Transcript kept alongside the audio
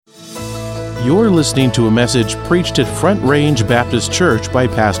You're listening to a message preached at Front Range Baptist Church by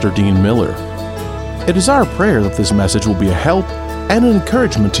Pastor Dean Miller. It is our prayer that this message will be a help and an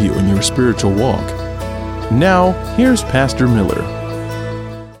encouragement to you in your spiritual walk. Now, here's Pastor Miller.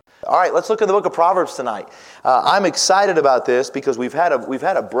 All right, let's look at the book of Proverbs tonight. I'm excited about this because we've had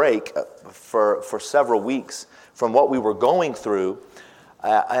a break for several weeks from what we were going through,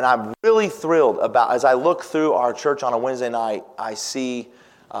 and I'm really thrilled about, as I look through our church on a Wednesday night, I see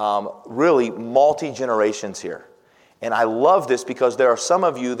really multi-generations here. And I love this because there are some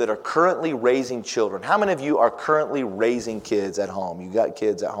of you that are currently raising children. How many of you are currently raising kids at home? You got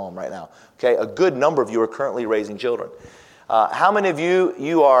kids at home right now. Okay, a good number of you are currently raising children. How many of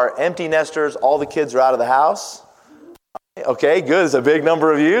you are empty nesters, all the kids are out of the house? Okay, good. It's a big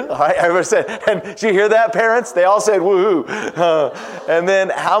number of you. All right, everybody said, and did you hear that, parents? They all said, woohoo. And then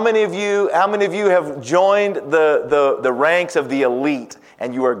how many of you have joined the ranks of the elite?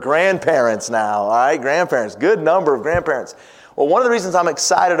 And you are grandparents now, all right? Grandparents, good number of grandparents. Well, one of the reasons I'm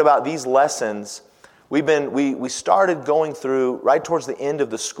excited about these lessons, we started going through, right towards the end of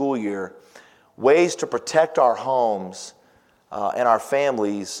the school year, ways to protect our homes and our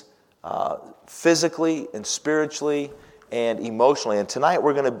families physically and spiritually and emotionally. And tonight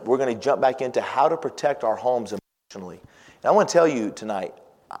we're gonna jump back into how to protect our homes emotionally. And I want to tell you tonight,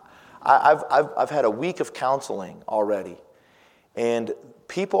 I've had a week of counseling already. And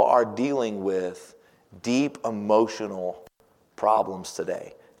people are dealing with deep emotional problems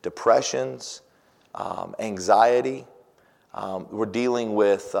today. Depressions, anxiety. We're dealing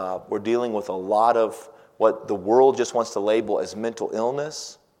with a lot of what the world just wants to label as mental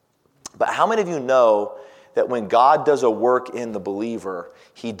illness. But how many of you know that when God does a work in the believer,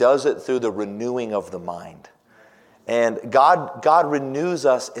 He does it through the renewing of the mind? And God renews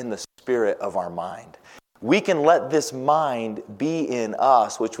us in the spirit of our mind. We can let this mind be in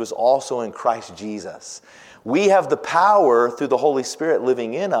us, which was also in Christ Jesus. We have the power through the Holy Spirit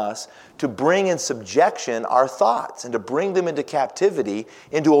living in us to bring in subjection our thoughts and to bring them into captivity,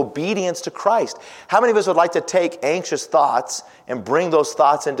 into obedience to Christ. How many of us would like to take anxious thoughts and bring those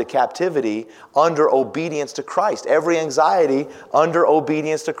thoughts into captivity under obedience to Christ? Every anxiety under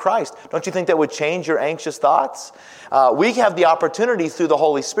obedience to Christ. Don't you think that would change your anxious thoughts? We have the opportunity through the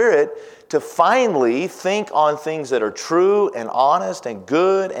Holy Spirit to finally think on things that are true and honest and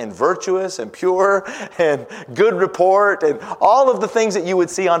good and virtuous and pure and good report and all of the things that you would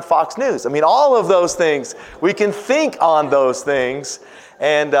see on Fox News. I mean, all of those things, we can think on those things,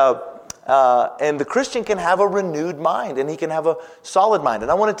 and the Christian can have a renewed mind and he can have a solid mind.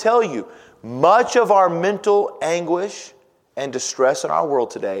 And I want to tell you, much of our mental anguish and distress in our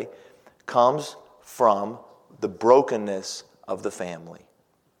world today comes from the brokenness of the family.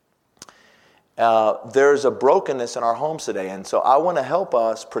 There's a brokenness in our homes today, and so I want to help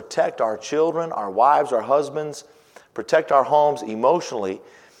us protect our children, our wives, our husbands, protect our homes emotionally.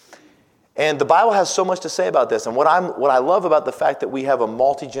 And the Bible has so much to say about this. And what I love about the fact that we have a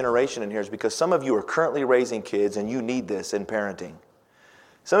multi-generation in here is because some of you are currently raising kids, and you need this in parenting.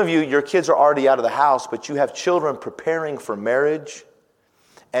 Some of you, your kids are already out of the house, but you have children preparing for marriage,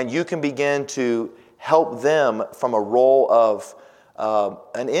 and you can begin to help them from a role of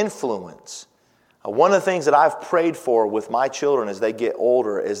an influence. One of the things that I've prayed for with my children as they get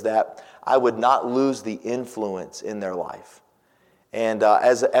older is that I would not lose the influence in their life. And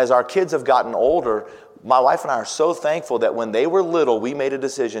as our kids have gotten older, my wife and I are so thankful that when they were little, we made a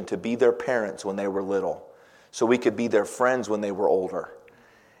decision to be their parents when they were little, so we could be their friends when they were older.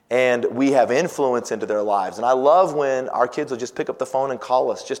 And we have influence into their lives. And I love when our kids will just pick up the phone and call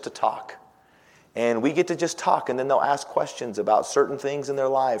us just to talk. And we get to just talk, and then they'll ask questions about certain things in their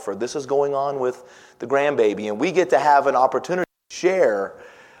life, or this is going on with the grandbaby, and we get to have an opportunity to share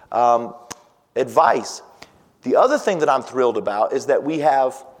advice. The other thing that I'm thrilled about is that we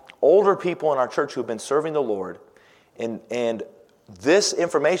have older people in our church who have been serving the Lord, and this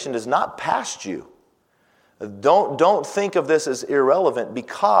information is not past you. Don't think of this as irrelevant,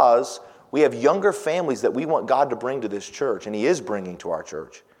 because we have younger families that we want God to bring to this church, and He is bringing to our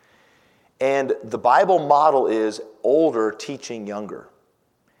church. And the Bible model is older teaching younger.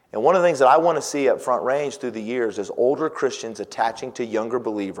 And one of the things that I want to see at Front Range through the years is older Christians attaching to younger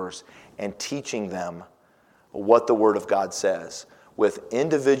believers and teaching them what the Word of God says, with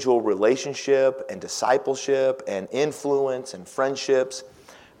individual relationship and discipleship and influence and friendships,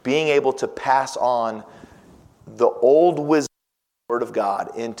 being able to pass on the old wisdom of the Word of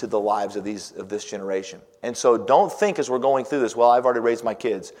God into the lives of this generation. And so don't think as we're going through this, well, I've already raised my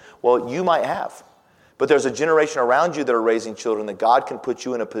kids. Well, you might have. But there's a generation around you that are raising children that God can put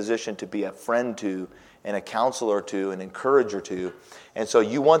you in a position to be a friend to and a counselor to, an encourager to. And so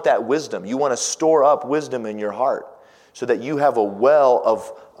you want that wisdom. You want to store up wisdom in your heart so that you have a well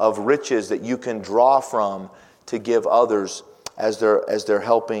of riches that you can draw from to give others as they're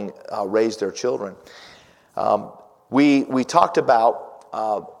helping raise their children. We talked about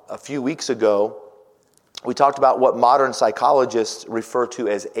a few weeks ago, we talked about what modern psychologists refer to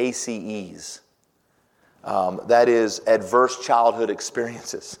as ACEs. That is adverse childhood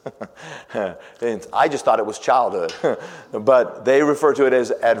experiences. And I just thought it was childhood, but they refer to it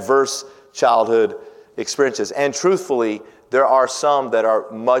as adverse childhood experiences. And truthfully, there are some that are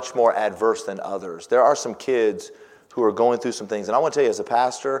much more adverse than others. There are some kids who are going through some things. And I want to tell you, as a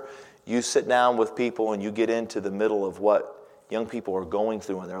pastor, you sit down with people and you get into the middle of what young people are going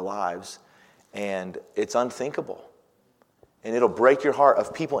through in their lives, and it's unthinkable. And it'll break your heart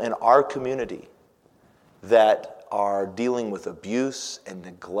of people in our community that are dealing with abuse and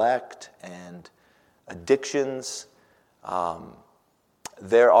neglect and addictions.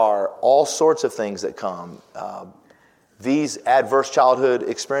 There are all sorts of things that come. These adverse childhood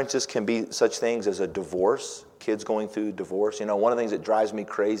experiences can be such things as a divorce, kids going through divorce. You know, one of the things that drives me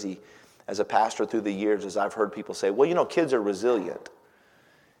crazy as a pastor through the years is I've heard people say, well, you know, kids are resilient.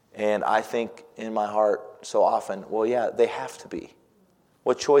 And I think in my heart so often, well, yeah, they have to be.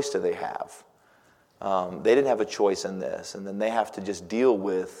 What choice do they have? They didn't have a choice in this, and then they have to just deal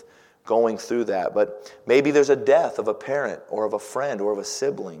with going through that. But maybe there's a death of a parent or of a friend or of a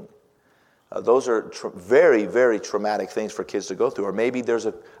sibling. Those are very, very traumatic things for kids to go through. Or maybe there's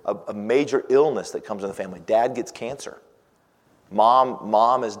a major illness that comes in the family. Dad gets cancer.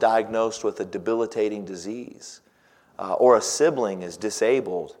 Mom is diagnosed with a debilitating disease. Or a sibling is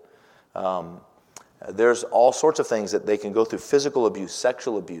disabled. There's all sorts of things that they can go through. Physical abuse,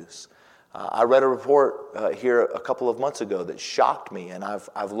 sexual abuse. I read a report here a couple of months ago that shocked me, and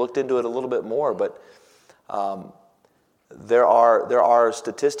I've looked into it a little bit more, but there are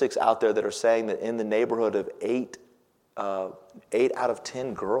statistics out there that are saying that in the neighborhood of 8 out of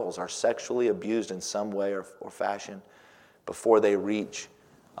 10 girls are sexually abused in some way or fashion before they reach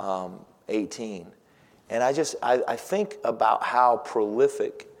 18. And I think about how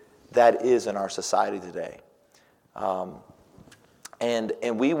prolific that is in our society today. And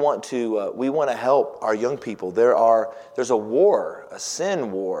we want to help our young people. There's a war, a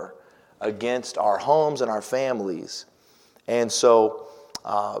sin war, against our homes and our families. And so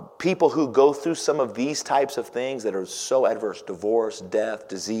people who go through some of these types of things that are so adverse, divorce, death,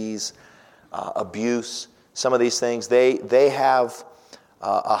 disease, abuse, some of these things, they have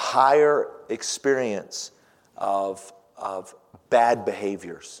a higher experience of bad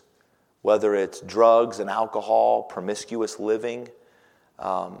behaviors, whether it's drugs and alcohol, promiscuous living.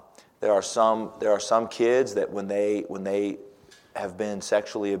 There are some kids that when they have been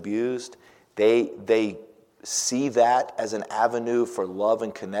sexually abused, they see that as an avenue for love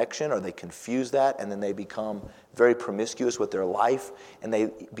and connection, or they confuse that, and then they become very promiscuous with their life, and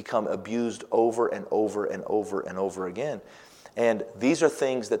they become abused over and over and over and over again. And these are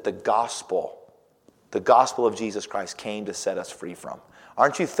things that the gospel of Jesus Christ came to set us free from.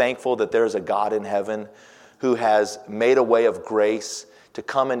 Aren't you thankful that there's a God in heaven who has made a way of grace to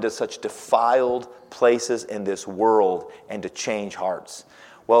come into such defiled places in this world and to change hearts?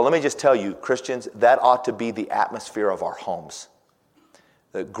 Well, let me just tell you, Christians, that ought to be the atmosphere of our homes.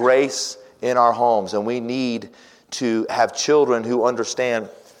 The grace in our homes. And we need to have children who understand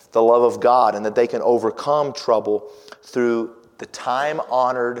the love of God and that they can overcome trouble through the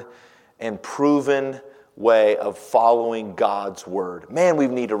time-honored and proven way of following God's word. Man, we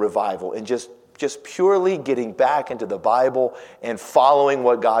need a revival and just purely getting back into the Bible and following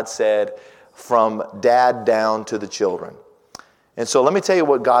what God said from dad down to the children. And so let me tell you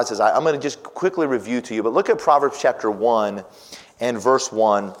what God says. I'm going to just quickly review to you, but look at Proverbs chapter 1 and verse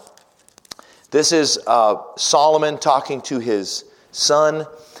 1. This is Solomon talking to his son,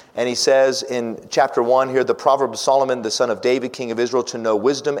 and he says in chapter 1 here, the proverb of Solomon, the son of David, king of Israel, to know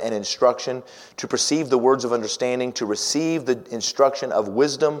wisdom and instruction, to perceive the words of understanding, to receive the instruction of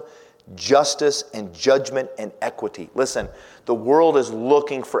wisdom, justice and judgment and equity. Listen, the world is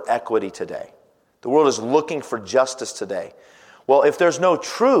looking for equity today. The world is looking for justice today. Well, if there's no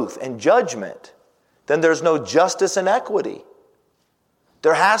truth and judgment, then there's no justice and equity.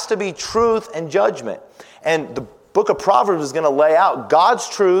 There has to be truth and judgment. And the book of Proverbs is going to lay out God's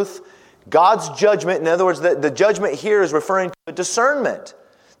truth, God's judgment. In other words, the judgment here is referring to discernment.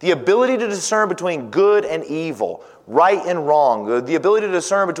 The ability to discern between good and evil, right and wrong. The ability to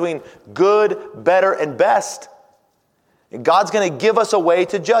discern between good, better, and best. And God's going to give us a way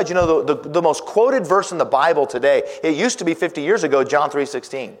to judge. You know, the most quoted verse in the Bible today, it used to be 50 years ago, John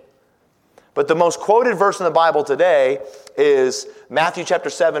 3:16. But the most quoted verse in the Bible today is Matthew chapter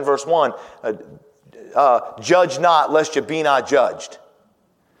 7, verse 1. Judge not, lest you be not judged.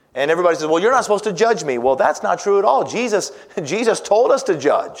 And everybody says, well, you're not supposed to judge me. Well, that's not true at all. Jesus told us to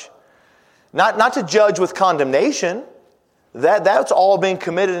judge. Not to judge with condemnation. That's all being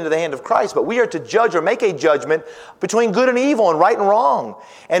committed into the hand of Christ. But we are to judge or make a judgment between good and evil and right and wrong.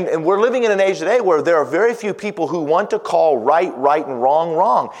 And we're living in an age today where there are very few people who want to call right and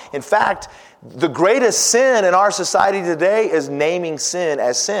wrong. In fact, the greatest sin in our society today is naming sin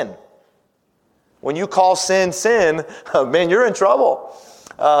as sin. When you call sin, man, you're in trouble.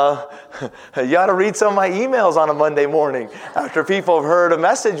 You ought to read some of my emails on a Monday morning after people have heard a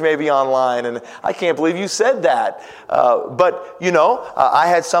message maybe online, and I can't believe you said that. But I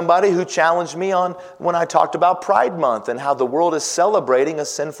had somebody who challenged me on when I talked about Pride Month and how the world is celebrating a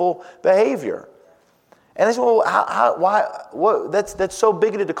sinful behavior. And they said, well, why? What? That's so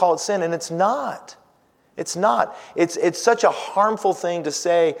bigoted to call it sin, and it's not. It's not. It's such a harmful thing to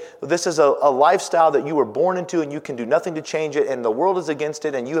say, this is a lifestyle that you were born into and you can do nothing to change it, and the world is against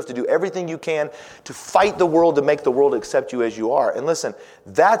it, and you have to do everything you can to fight the world to make the world accept you as you are. And listen,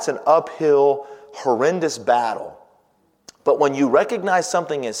 that's an uphill, horrendous battle. But when you recognize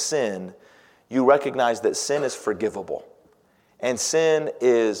something as sin, you recognize that sin is forgivable and sin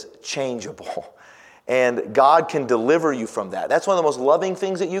is changeable. And God can deliver you from that. That's one of the most loving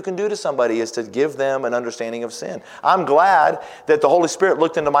things that you can do to somebody, is to give them an understanding of sin. I'm glad that the Holy Spirit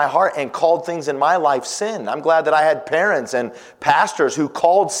looked into my heart and called things in my life sin. I'm glad that I had parents and pastors who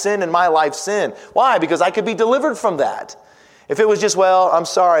called sin in my life sin. Why? Because I could be delivered from that. If it was just, well, I'm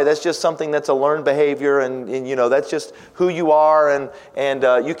sorry, that's just something that's a learned behavior, and that's just who you are, and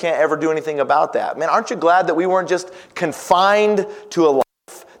you can't ever do anything about that. Man, aren't you glad that we weren't just confined to a life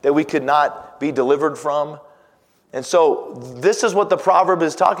that we could not be delivered from? And so this is what the proverb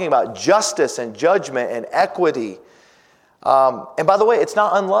is talking about: justice and judgment and equity. And by the way, it's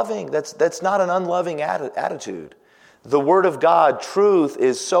not unloving. That's not an unloving attitude. The Word of God, truth,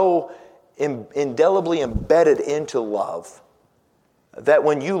 is so indelibly embedded into love that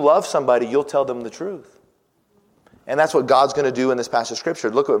when you love somebody, you'll tell them the truth. And that's what God's going to do in this passage of Scripture.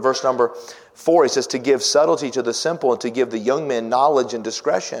 Look at verse number 4. He says, to give subtlety to the simple and to give the young men knowledge and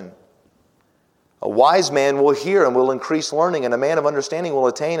discretion. A wise man will hear and will increase learning, and a man of understanding will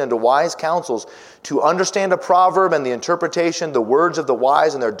attain unto wise counsels. To understand a proverb and the interpretation, the words of the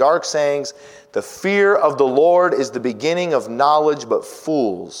wise and their dark sayings. The fear of the Lord is the beginning of knowledge, but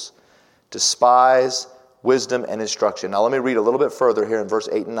fools despise wisdom and instruction. Now let me read a little bit further here in verse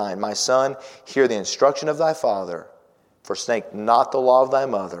 8 and 9. My son, hear the instruction of thy father. Forsake not the law of thy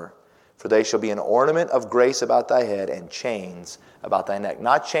mother. For they shall be an ornament of grace about thy head and chains about thy neck.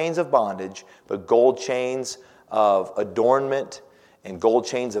 Not chains of bondage, but gold chains of adornment and gold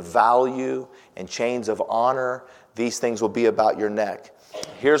chains of value and chains of honor. These things will be about your neck.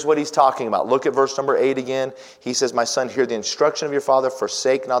 Here's what he's talking about. Look at verse number 8 again. He says, my son, hear the instruction of your father.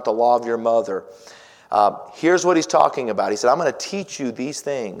 Forsake not the law of your mother. Here's what he's talking about. He said, I'm going to teach you these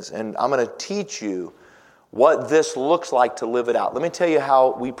things, and I'm going to teach you what this looks like to live it out. Let me tell you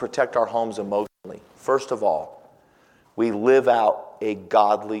how we protect our homes emotionally. First of all, we live out a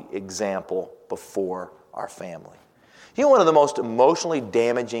godly example before our family. You know, one of the most emotionally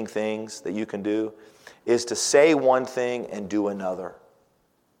damaging things that you can do is to say one thing and do another.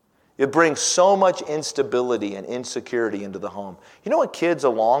 It brings so much instability and insecurity into the home. You know what kids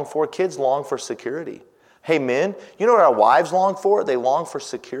long for? Kids long for security. Hey, men, you know what our wives long for? They long for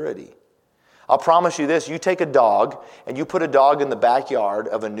security. I'll promise you this, you take a dog and you put a dog in the backyard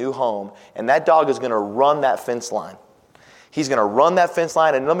of a new home, and that dog is going to run that fence line. He's going to run that fence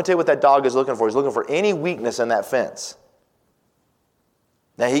line, and let me tell you what that dog is looking for. He's looking for any weakness in that fence.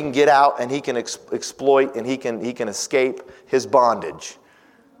 Now he can get out and he can exploit and he can escape his bondage.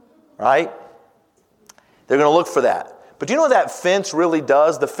 Right? They're going to look for that. But do you know what that fence really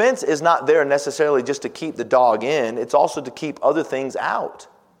does? The fence is not there necessarily just to keep the dog in. It's also to keep other things out.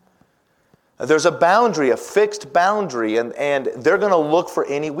 There's a boundary, a fixed boundary, and they're going to look for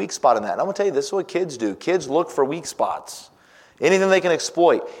any weak spot in that. And I'm going to tell you, this is what kids do. Kids look for weak spots. Anything they can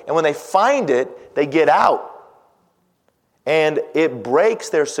exploit. And when they find it, they get out. And it breaks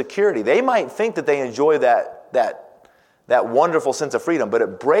their security. They might think that they enjoy that wonderful sense of freedom, but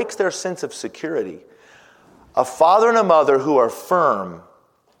it breaks their sense of security. A father and a mother who are firm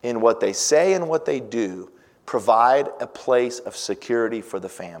in what they say and what they do provide a place of security for the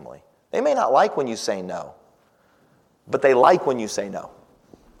family. They may not like when you say no, but they like when you say no.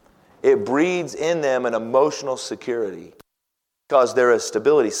 It breeds in them an emotional security because there is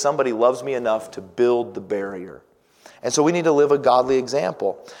stability. Somebody loves me enough to build the barrier. And so we need to live a godly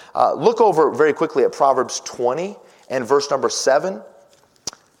example. Look over very quickly at Proverbs 20 and verse number 7.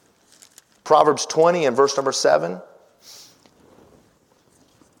 Proverbs 20 and verse number 7.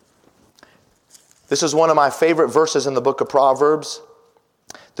 This is one of my favorite verses in the book of Proverbs.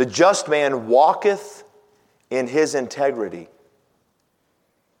 The just man walketh in his integrity.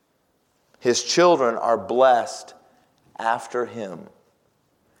 His children are blessed after him.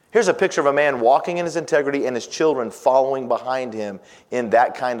 Here's a picture of a man walking in his integrity and his children following behind him in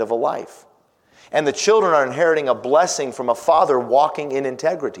that kind of a life. And the children are inheriting a blessing from a father walking in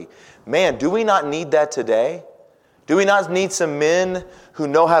integrity. Man, do we not need that today? Do we not need some men who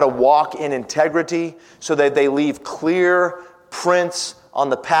know how to walk in integrity so that they leave clear prints on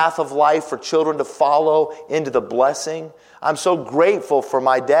the path of life for children to follow into the blessing? I'm so grateful for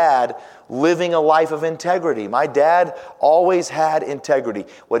my dad living a life of integrity. My dad always had integrity.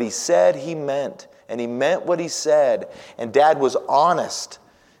 What he said, he meant. And he meant what he said. And Dad was honest.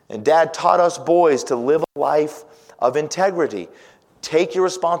 And Dad taught us boys to live a life of integrity. Take your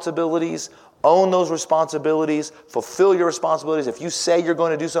responsibilities. Own those responsibilities. Fulfill your responsibilities. If you say you're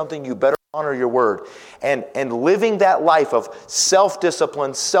going to do something, you better honor your word. And living that life of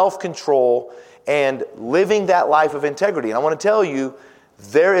self-discipline, self-control, and living that life of integrity. And I want to tell you,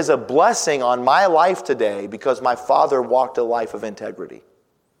 there is a blessing on my life today because my father walked a life of integrity.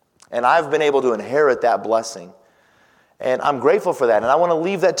 And I've been able to inherit that blessing. And I'm grateful for that. And I want to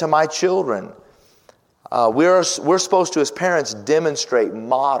leave that to my children. We're supposed to, as parents, demonstrate,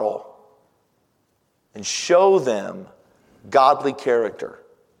 model, and show them godly character.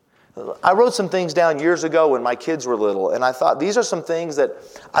 I wrote some things down years ago when my kids were little, and I thought these are some things that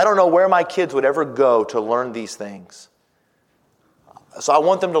I don't know where my kids would ever go to learn these things. So I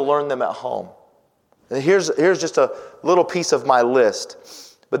want them to learn them at home. And here's just a little piece of my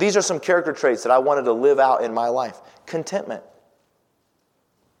list. But these are some character traits that I wanted to live out in my life. Contentment.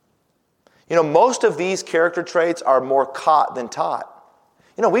 You know, most of these character traits are more caught than taught.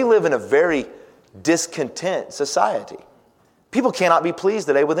 You know, we live in a very discontent society. People cannot be pleased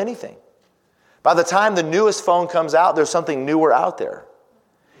today with anything. By the time the newest phone comes out, there's something newer out there.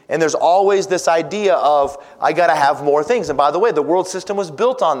 And there's always this idea of, I got to have more things. And by the way, the world system was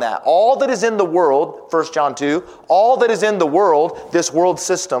built on that. All that is in the world, 1 John 2, all that is in the world, this world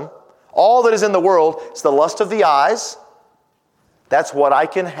system, all that is in the world is the lust of the eyes. That's what I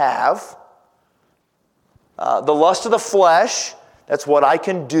can have. The lust of the flesh, that's what I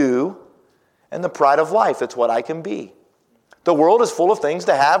can do. And the pride of life, that's what I can be. The world is full of things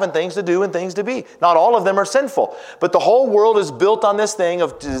to have and things to do and things to be. Not all of them are sinful. But the whole world is built on this thing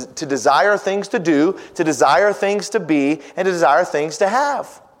of to desire things to do, to desire things to be, and to desire things to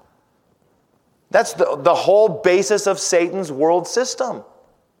have. That's the whole basis of Satan's world system.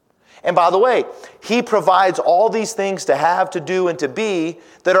 And by the way, he provides all these things to have, to do, and to be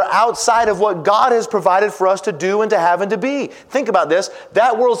that are outside of what God has provided for us to do and to have and to be. Think about this.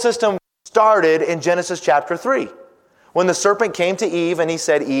 That world system started in Genesis chapter 3. When the serpent came to Eve and he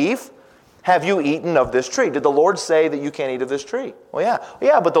said, Eve, have you eaten of this tree? Did the Lord say that you can't eat of this tree? Well, yeah.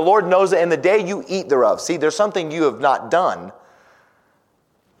 Yeah, but the Lord knows that in the day you eat thereof. See, there's something you have not done.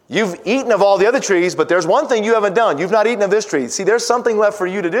 You've eaten of all the other trees, but there's one thing you haven't done. You've not eaten of this tree. See, there's something left for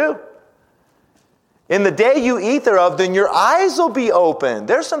you to do. In the day you eat thereof, then your eyes will be open.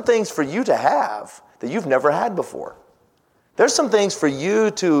 There's some things for you to have that you've never had before. There's some things for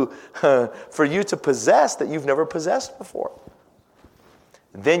you to possess that you've never possessed before.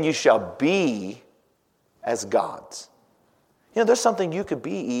 Then you shall be as gods. You know, there's something you could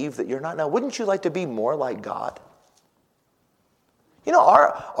be, Eve, that you're not now. Wouldn't you like to be more like God? You know,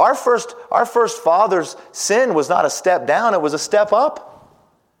 our first father's sin was not a step down; it was a step up.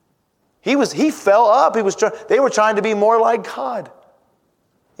 He fell up. They were trying to be more like God.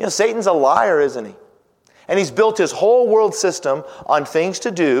 You know, Satan's a liar, isn't he? And he's built his whole world system on things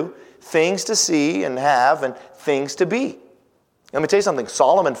to do, things to see and have, and things to be. Let me tell you something.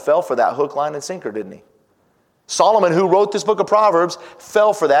 Solomon fell for that hook, line, and sinker, didn't he? Solomon, who wrote this book of Proverbs,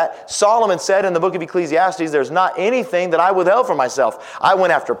 fell for that. Solomon said in the book of Ecclesiastes, there's not anything that I withheld from myself. I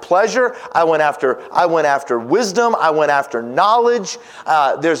went after pleasure. I went after wisdom. I went after knowledge.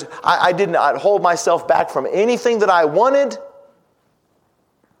 I did not hold myself back from anything that I wanted.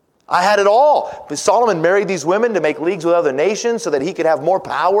 I had it all. But Solomon married these women to make leagues with other nations so that he could have more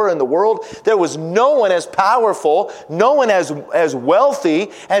power in the world. There was no one as powerful, no one as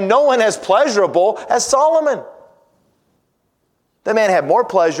wealthy, and no one as pleasurable as Solomon. The man had more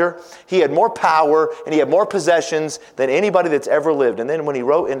pleasure, he had more power, and he had more possessions than anybody that's ever lived. And then when he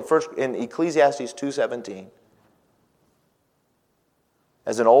wrote in Ecclesiastes 2:17,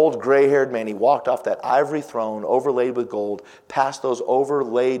 As an old gray-haired man, he walked off that ivory throne overlaid with gold, past those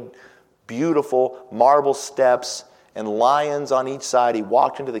overlaid beautiful marble steps and lions on each side. He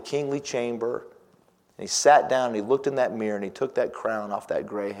walked into the kingly chamber, and he sat down and he looked in that mirror and he took that crown off that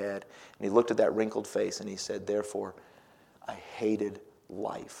gray head and he looked at that wrinkled face and he said, therefore, I hated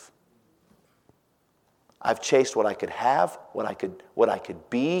life. I've chased what I could have, what I could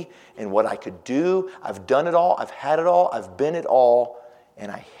be, and what I could do. I've done it all. I've had it all. I've been it all.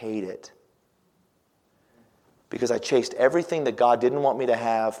 And I hate it. Because I chased everything that God didn't want me to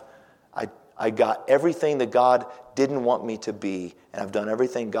have. I got everything that God didn't want me to be. And I've done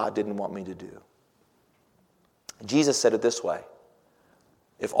everything God didn't want me to do. Jesus said it this way.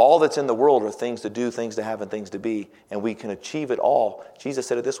 If all that's in the world are things to do, things to have, and things to be, and we can achieve it all, Jesus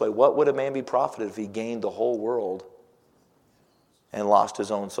said it this way, what would a man be profited if he gained the whole world and lost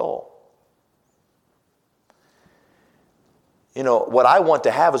his own soul? You know, what I want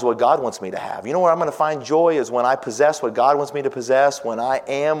to have is what God wants me to have. You know where I'm going to find joy is when I possess what God wants me to possess, when I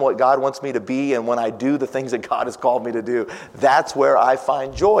am what God wants me to be, and when I do the things that God has called me to do. That's where I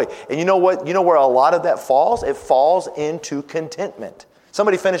find joy. And you know what? You know where a lot of that falls? It falls into contentment.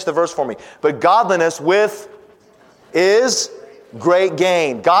 Somebody finish the verse for me. But godliness is great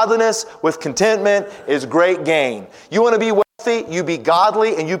gain. Godliness with contentment is great gain. You want to be wealthy, you be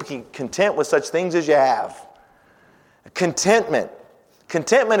godly, and you be content with such things as you have. Contentment.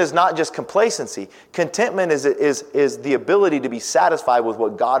 Contentment is not just complacency. Contentment is the ability to be satisfied with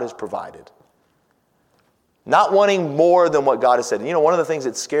what God has provided. Not wanting more than what God has said. You know, one of the things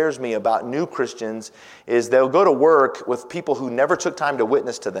that scares me about new Christians is they'll go to work with people who never took time to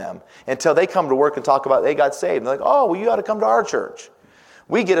witness to them until they come to work and talk about they got saved. And they're like, oh, well, you ought to come to our church.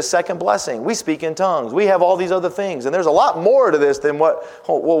 We get a second blessing. We speak in tongues. We have all these other things. And there's a lot more to this than well,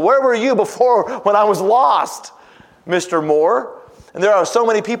 where were you before when I was lost, Mr. Moore? And there are so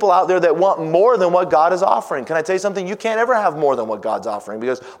many people out there that want more than what God is offering. Can I tell you something? You can't ever have more than what God's offering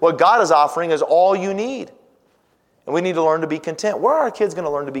because what God is offering is all you need. And we need to learn to be content. Where are our kids going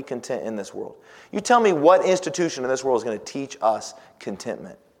to learn to be content in this world? You tell me what institution in this world is going to teach us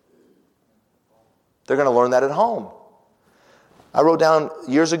contentment. They're going to learn that at home.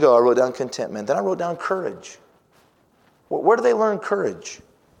 Years ago, I wrote down contentment. Then I wrote down courage. Where do they learn courage?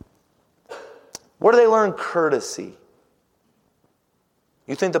 Where do they learn courtesy?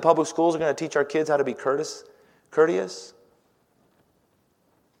 You think the public schools are going to teach our kids how to be courteous?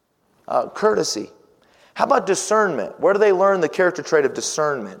 Courtesy. How about discernment? Where do they learn the character trait of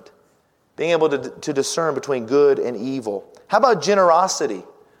discernment? Being able to discern between good and evil. How about generosity?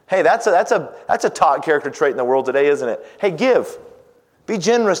 Hey, that's a taught character trait in the world today, isn't it? Hey, give. Be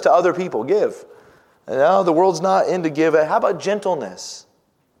generous to other people. Give. No, the world's not into give. How about gentleness?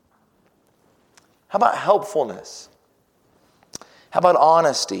 How about helpfulness? How about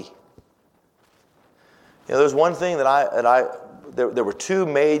honesty? You know, there's one thing there were two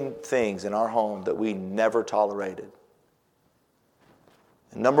main things in our home that we never tolerated.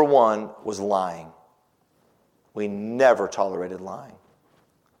 And number one was lying. We never tolerated lying.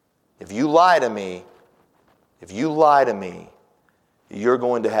 If you lie to me, you're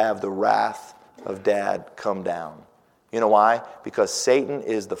going to have the wrath of Dad come down. You know why? Because Satan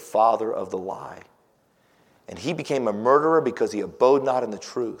is the father of the lie. And he became a murderer because he abode not in the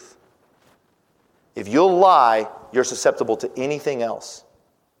truth. If you'll lie, you're susceptible to anything else.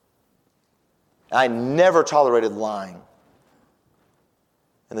 I never tolerated lying.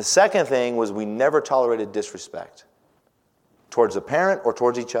 And the second thing was we never tolerated disrespect towards a parent or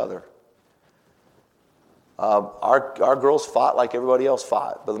towards each other. Our girls fought like everybody else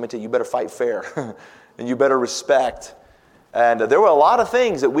fought. But let me tell you, you better fight fair. And you better respect. And there were a lot of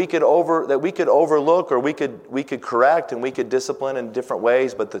things that we could overlook or we could correct and we could discipline in different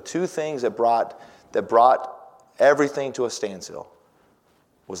ways. But the two things that brought everything to a standstill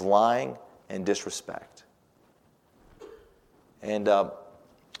was lying and disrespect. And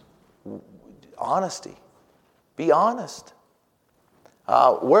honesty. Be honest.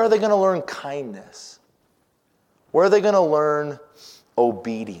 Where are they going to learn kindness? Where are they going to learn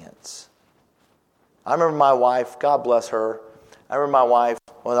obedience? I remember my wife, God bless her. I remember my wife,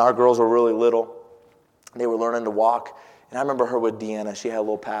 when our girls were really little, they were learning to walk. And I remember her with Deanna. She had a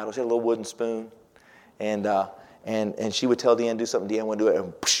little paddle. She had a little wooden spoon. And she would tell Deanna to do something. Deanna wouldn't do it.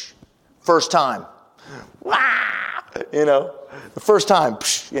 And psh, first time. Wah! You know, the first time.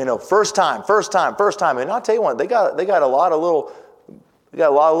 Psh, you know, first time. And I'll tell you what, they got a lot of little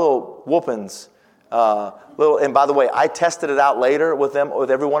whoopings And by the way, I tested it out later with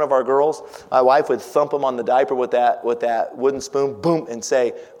every one of our girls. My wife would thump them on the diaper with that wooden spoon, boom, and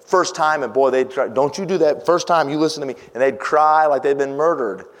say, first time, and boy, they'd try, don't you do that, first time, you listen to me. And they'd cry like they'd been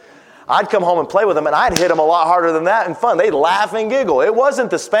murdered. I'd come home and play with them, and I'd hit them a lot harder than that in fun. They'd laugh and giggle. It wasn't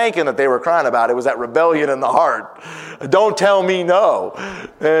the spanking that they were crying about. It was that rebellion in the heart. Don't tell me no.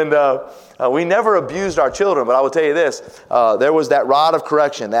 And we never abused our children, but I will tell you this. There was that rod of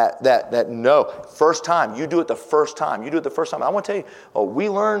correction, that no. First time. You do it the first time. You do it the first time. I want to tell you, we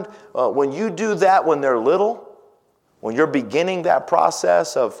learned when you do that when they're little, when you're beginning that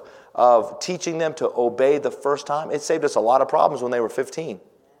process of teaching them to obey the first time, it saved us a lot of problems when they were 15.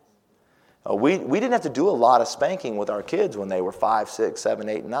 We didn't have to do a lot of spanking with our kids when they were 5, 6, 7,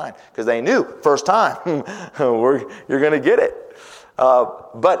 8, and 9 because they knew first time you're going to get it.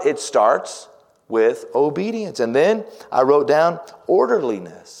 But it starts with obedience. And then I wrote down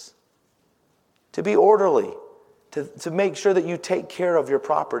orderliness. To be orderly. To make sure that you take care of your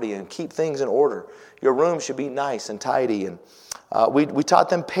property and keep things in order. Your room should be nice and tidy. And we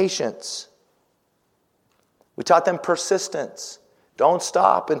taught them patience. We taught them persistence. Don't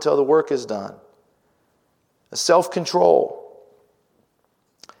stop until the work is done. Self-control,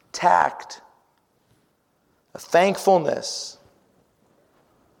 tact, thankfulness,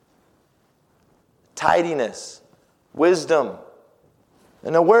 tidiness, wisdom.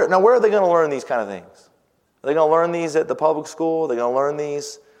 And now where are they going to learn these kind of things? Are they going to learn these at the public school? Are they going to learn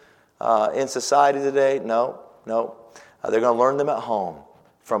these in society today? No. They're going to learn them at home.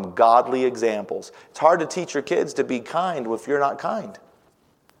 From godly examples. It's hard to teach your kids to be kind if you're not kind.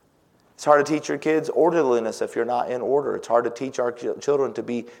 It's hard to teach your kids orderliness if you're not in order. It's hard to teach our children to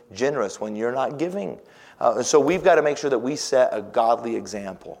be generous when you're not giving. So we've got to make sure that we set a godly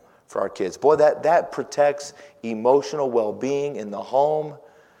example for our kids. Boy, that protects emotional well-being in the home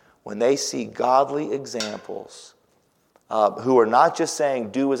when they see godly examples who are not just saying,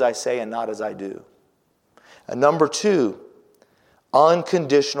 do as I say and not as I do. And number 2,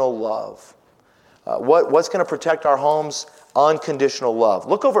 unconditional love. What's going to protect our homes? Unconditional love.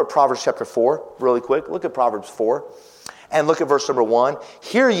 Look over at Proverbs chapter 4 really quick. Look at Proverbs 4 and look at verse number 1.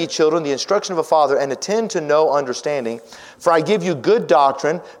 Hear ye children the instruction of a father and attend to know understanding. For I give you good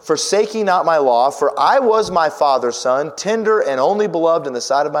doctrine, forsaking not my law. For I was my father's son, tender and only beloved in the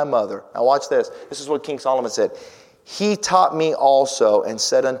sight of my mother. Now watch this. This is what King Solomon said. He taught me also and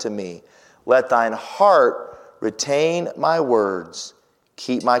said unto me, let thine heart retain my words,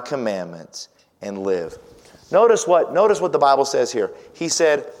 keep my commandments, and live. Notice what the Bible says here. He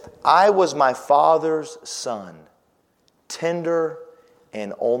said, I was my father's son, tender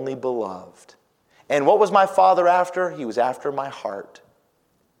and only beloved. And what was my father after? He was after my heart.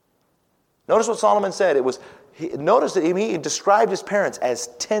 Notice what Solomon said. Notice that he described his parents as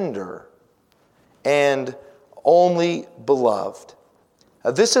tender and only beloved.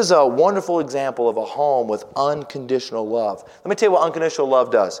 This is a wonderful example of a home with unconditional love. Let me tell you what unconditional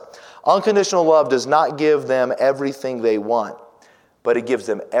love does. Unconditional love does not give them everything they want, but it gives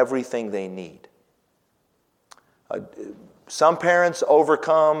them everything they need. Some parents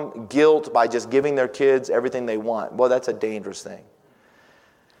overcome guilt by just giving their kids everything they want. Boy, that's a dangerous thing.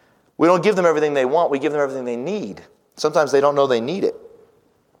 We don't give them everything they want, we give them everything they need. Sometimes they don't know they need it.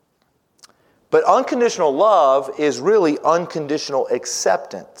 But unconditional love is really unconditional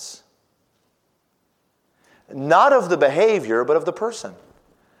acceptance. Not of the behavior, but of the person.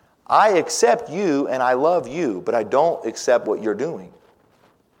 I accept you and I love you, but I don't accept what you're doing.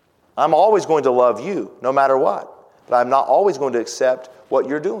 I'm always going to love you, no matter what. But I'm not always going to accept what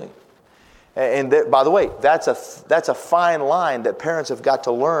you're doing. And by the way, that's a fine line that parents have got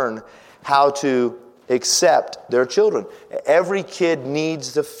to learn how to accept their children. Every kid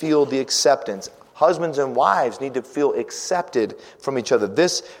needs to feel the acceptance. Husbands and wives need to feel accepted from each other.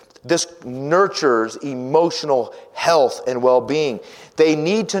 This nurtures emotional health and well-being. Kids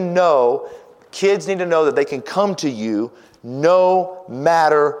need to know that they can come to you no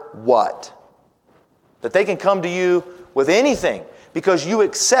matter what. That they can come to you with anything because you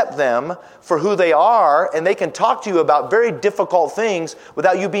accept them for who they are, and they can talk to you about very difficult things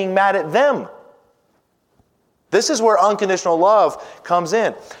without you being mad at them. This is where unconditional love comes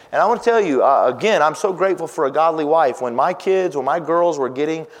in. And I want to tell you, again, I'm so grateful for a godly wife. When my girls were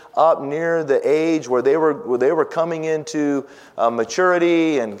getting up near the age where they were coming into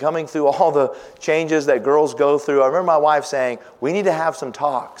maturity and coming through all the changes that girls go through, I remember my wife saying, we need to have some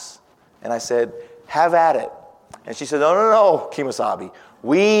talks. And I said, have at it. And she said, no, Kemosabe,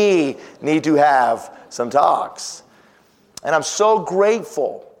 we need to have some talks. And I'm so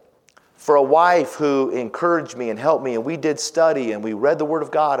grateful for a wife who encouraged me and helped me, and we did study, and we read the Word of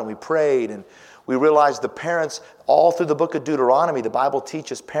God, and we prayed, and We realize the parents, all through the book of Deuteronomy, the Bible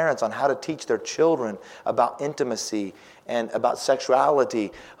teaches parents on how to teach their children about intimacy and about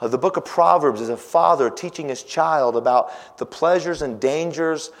sexuality. The book of Proverbs is a father teaching his child about the pleasures and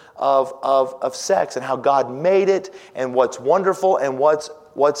dangers of sex and how God made it and what's wonderful and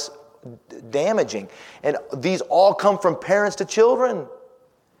what's damaging. And these all come from parents to children.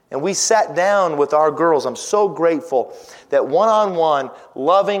 And we sat down with our girls. I'm so grateful that one-on-one,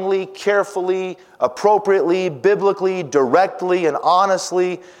 lovingly, carefully, appropriately, biblically, directly, and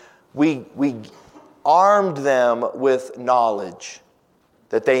honestly, we armed them with knowledge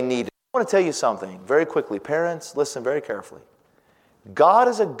that they needed. I want to tell you something very quickly. Parents, listen very carefully. God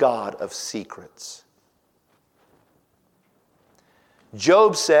is a God of secrets.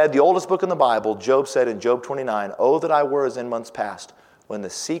 Job said, the oldest book in the Bible, Job said in Job 29, "Oh, that I were as in months past, when the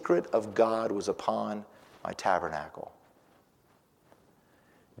secret of God was upon my tabernacle."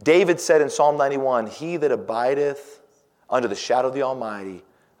 David said in Psalm 91, "He that abideth under the shadow of the Almighty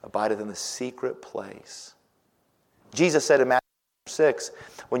abideth in the secret place." Jesus said in Matthew 6,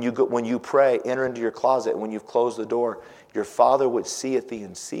 when you pray, enter into your closet, and when you've closed the door, your Father which seeth thee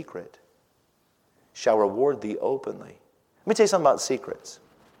in secret shall reward thee openly. Let me tell you something about secrets.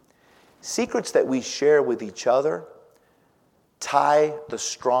 Secrets that we share with each other tie the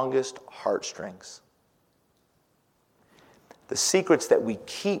strongest heartstrings. The secrets that we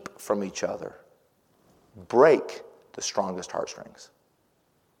keep from each other break the strongest heartstrings.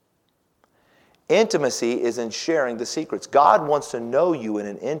 Intimacy is in sharing the secrets. God wants to know you in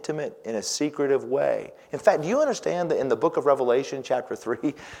an intimate, in a secretive way. In fact, do you understand that in the book of Revelation, chapter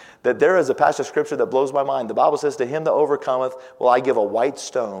 3, that there is a passage of scripture that blows my mind? The Bible says, "To him that overcometh will I give a white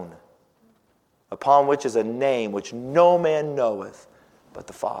stone, upon which is a name which no man knoweth but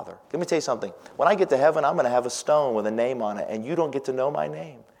the Father." Let me tell you something. When I get to heaven, I'm going to have a stone with a name on it, and you don't get to know my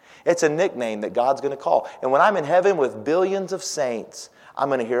name. It's a nickname that God's going to call. And when I'm in heaven with billions of saints, I'm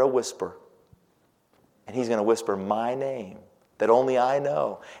going to hear a whisper. And he's going to whisper my name that only I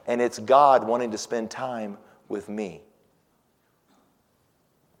know. And it's God wanting to spend time with me.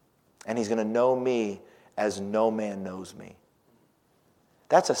 And he's going to know me as no man knows me.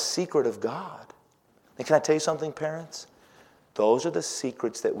 That's a secret of God. And can I tell you something, parents? Those are the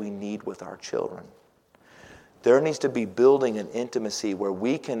secrets that we need with our children. There needs to be building an intimacy where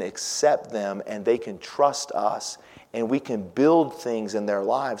we can accept them and they can trust us, and we can build things in their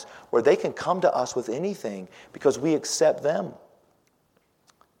lives where they can come to us with anything because we accept them.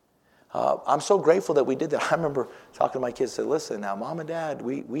 I'm so grateful that we did that. I remember talking to my kids, said, "Listen, now, Mom and Dad,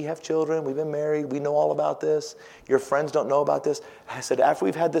 we have children, we've been married, we know all about this. Your friends don't know about this." I said, "After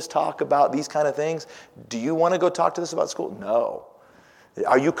we've had this talk about these kind of things, do you want to go talk to this about school?" "No."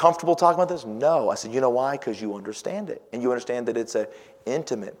 "Are you comfortable talking about this?" "No." I said, "You know why? Because you understand it. And you understand that it's an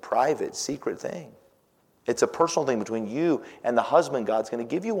intimate, private, secret thing. It's a personal thing between you and the husband God's going to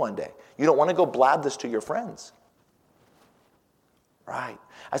give you one day. You don't want to go blab this to your friends." Right.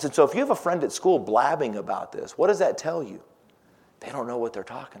 I said, "So if you have a friend at school blabbing about this, what does that tell you?" They don't know what they're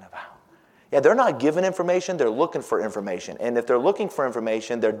talking about. Yeah, they're not given information, they're looking for information. And if they're looking for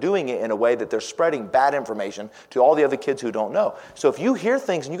information, they're doing it in a way that they're spreading bad information to all the other kids who don't know. So if you hear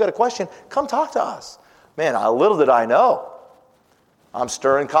things and you got a question, come talk to us. Man, little did I know. I'm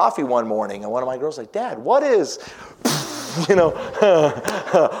stirring coffee one morning, and one of my girls like, "Dad, what is..."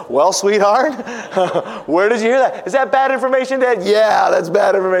 "Well, sweetheart, where did you hear that? Is that bad information, Dad?" "Yeah, that's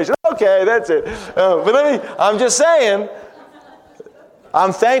bad information." "Okay, that's it." But I'm just saying,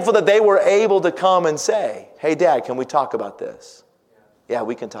 I'm thankful that they were able to come and say, "Hey, Dad, can we talk about this?" "Yeah,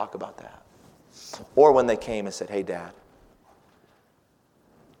 we can talk about that." Or when they came and said, "Hey, Dad,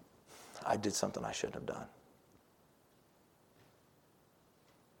 I did something I shouldn't have done.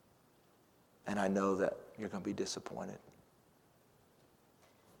 And I know that you're going to be disappointed."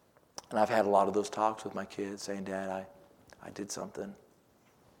 And I've had a lot of those talks with my kids saying, "Dad, I did something. And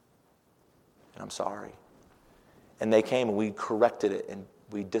I'm sorry." And they came and we corrected it and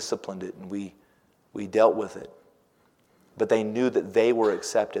we disciplined it and we dealt with it. But they knew that they were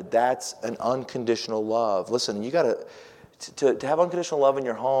accepted. That's an unconditional love. Listen, you got to have unconditional love in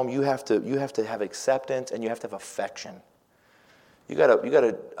your home, you have to have acceptance and you have to have affection. You got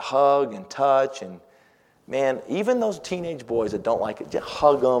to hug and touch, and man, even those teenage boys that don't like it, just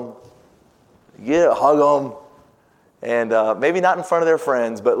hug them. Hug them. And maybe not in front of their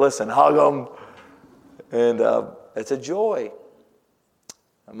friends, but listen, hug them. And it's a joy.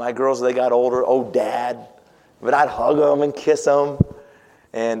 My girls, they got older, "Oh, Dad." But I'd hug them and kiss them.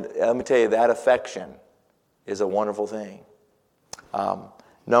 And let me tell you, that affection is a wonderful thing.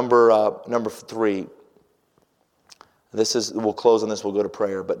 Number 3, We'll close on this, we'll go to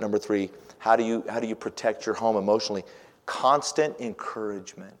prayer. But number 3, how do you protect your home emotionally? Constant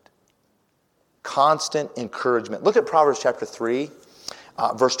encouragement. Constant encouragement. Look at Proverbs chapter 3,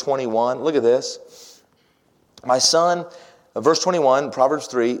 verse 21. Look at this. My son, verse 21, Proverbs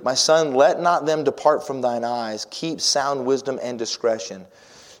 3, my son, let not them depart from thine eyes. Keep sound wisdom and discretion.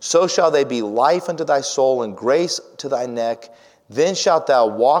 So shall they be life unto thy soul and grace to thy neck. Then shalt thou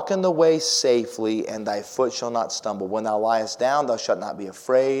walk in the way safely, and thy foot shall not stumble. When thou liest down, thou shalt not be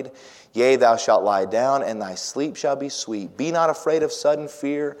afraid. Yea, thou shalt lie down, and thy sleep shall be sweet. Be not afraid of sudden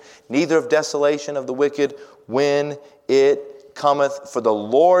fear, neither of desolation of the wicked, when it cometh. For the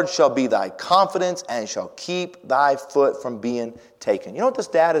Lord shall be thy confidence, and shall keep thy foot from being taken. You know what this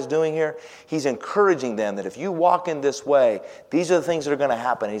dad is doing here? He's encouraging them that if you walk in this way, these are the things that are going to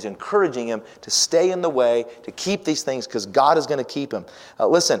happen. He's encouraging him to stay in the way, to keep these things, because God is going to keep him.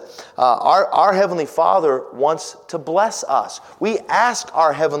 Listen, our Heavenly Father wants to bless us. We ask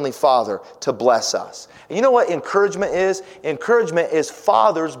our Heavenly Father to bless us. And you know what encouragement is? Encouragement is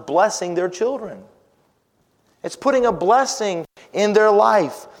fathers blessing their children. It's putting a blessing in their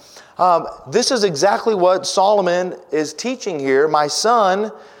life. This is exactly what Solomon is teaching here. My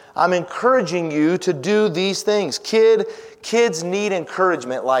son, I'm encouraging you to do these things. Kids need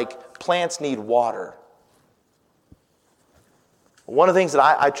encouragement like plants need water. One of the things that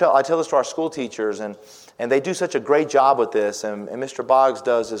I tell this to our school teachers, and they do such a great job with this, and Mr. Boggs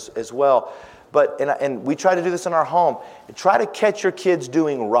does as well. And we try to do this in our home. Try to catch your kids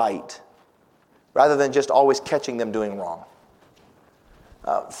doing right, rather than just always catching them doing wrong.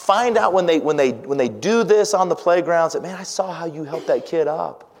 Find out when they do this on the playground, say, man, I saw how you helped that kid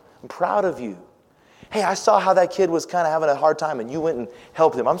up. I'm proud of you. Hey, I saw how that kid was kind of having a hard time and you went and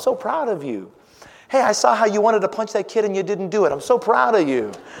helped him. I'm so proud of you. Hey, I saw how you wanted to punch that kid and you didn't do it. I'm so proud of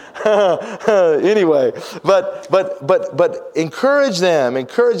you. Anyway, but encourage them,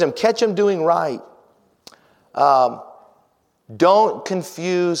 catch them doing right. Don't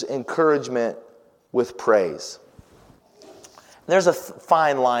confuse encouragement with praise. There's a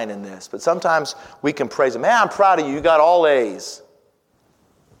fine line in this, but sometimes we can praise them. Man, I'm proud of you. You got all A's.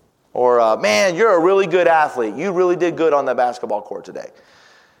 Or, man, you're a really good athlete. You really did good on the basketball court today.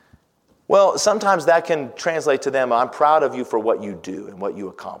 Well, sometimes that can translate to them, I'm proud of you for what you do and what you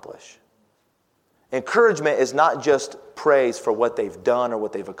accomplish. Encouragement is not just praise for what they've done or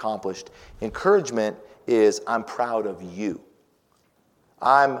what they've accomplished. Encouragement is, I'm proud of you.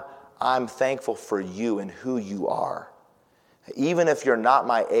 I'm thankful for you and who you are. Even if you're not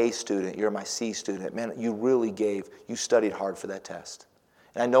my A student, you're my C student. Man, you studied hard for that test.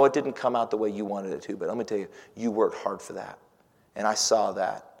 And I know it didn't come out the way you wanted it to, but let me tell you, you worked hard for that. And I saw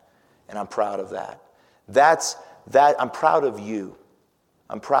that. And I'm proud of that. I'm proud of you.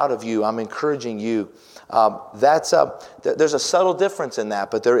 I'm proud of you. I'm encouraging you. There's a subtle difference in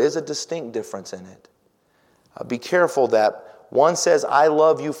that, but there is a distinct difference in it. Be careful that one says, I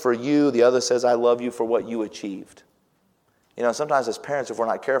love you for you. The other says, I love you for what you achieved. You know, sometimes as parents, if we're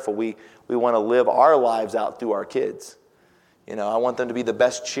not careful, we want to live our lives out through our kids. You know, I want them to be the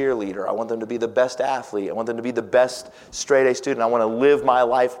best cheerleader. I want them to be the best athlete. I want them to be the best straight A student. I want to live my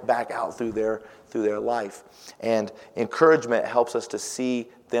life back out through their life. And encouragement helps us to see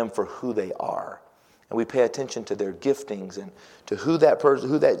them for who they are. And we pay attention to their giftings and to who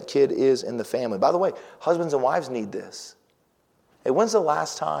that kid is in the family. By the way, husbands and wives need this. Hey, when's the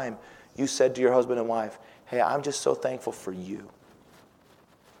last time you said to your husband and wife, hey, I'm just so thankful for you.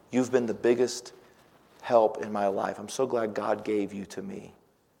 You've been the biggest help in my life. I'm so glad God gave you to me.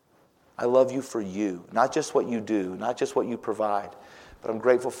 I love you for you, not just what you do, not just what you provide, but I'm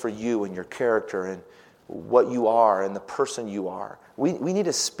grateful for you and your character and what you are and the person you are. We need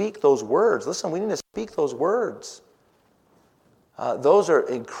to speak those words. Listen, we need to speak those words. Those are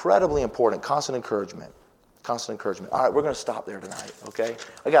incredibly important. Constant encouragement. Constant encouragement. All right, we're going to stop there tonight, okay?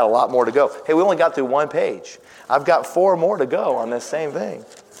 I got a lot more to go. Hey, we only got through one page. I've got 4 more to go on this same thing.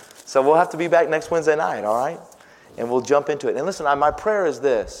 So we'll have to be back next Wednesday night, all right? And we'll jump into it. And listen, my prayer is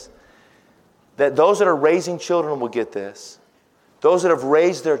this, that those that are raising children will get this. Those that have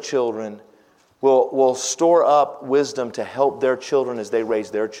raised their children will store up wisdom to help their children as they raise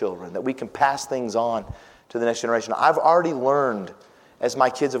their children, that we can pass things on to the next generation. I've already learned, as my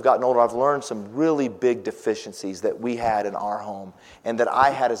kids have gotten older, I've learned some really big deficiencies that we had in our home and that I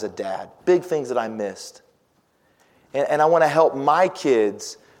had as a dad, big things that I missed. And I want to help my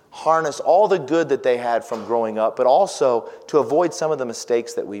kids harness all the good that they had from growing up, but also to avoid some of the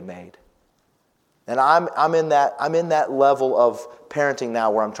mistakes that we made. And I'm in that level of parenting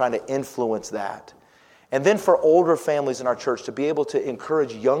now where I'm trying to influence that. And then for older families in our church to be able to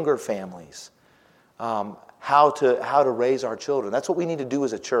encourage younger families how to raise our children. That's what we need to do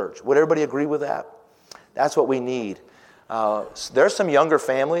as a church. Would everybody agree with that? That's what we need. There's some younger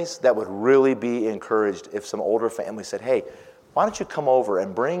families that would really be encouraged if some older families said, hey, why don't you come over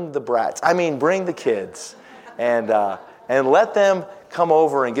and bring the brats? Bring the kids and let them come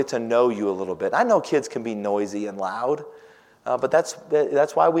over and get to know you a little bit. I know kids can be noisy and loud, but that's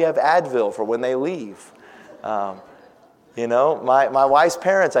why we have Advil for when they leave. My wife's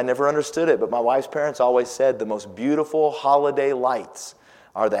parents, I never understood it, but my wife's parents always said the most beautiful holiday lights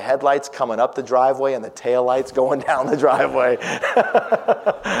are the headlights coming up the driveway and the taillights going down the driveway.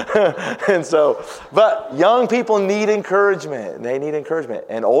 But young people need encouragement. They need encouragement.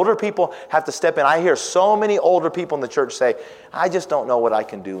 And older people have to step in. I hear so many older people in the church say, I just don't know what I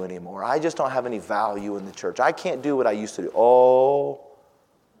can do anymore. I just don't have any value in the church. I can't do what I used to do. Oh,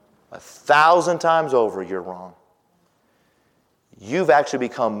 1,000 times over, you're wrong. You've actually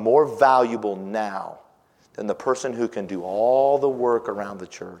become more valuable now than the person who can do all the work around the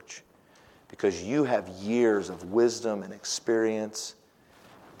church, because you have years of wisdom and experience,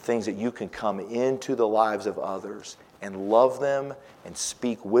 things that you can come into the lives of others and love them and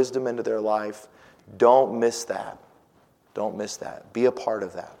speak wisdom into their life. Don't miss that. Don't miss that. Be a part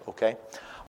of that, okay?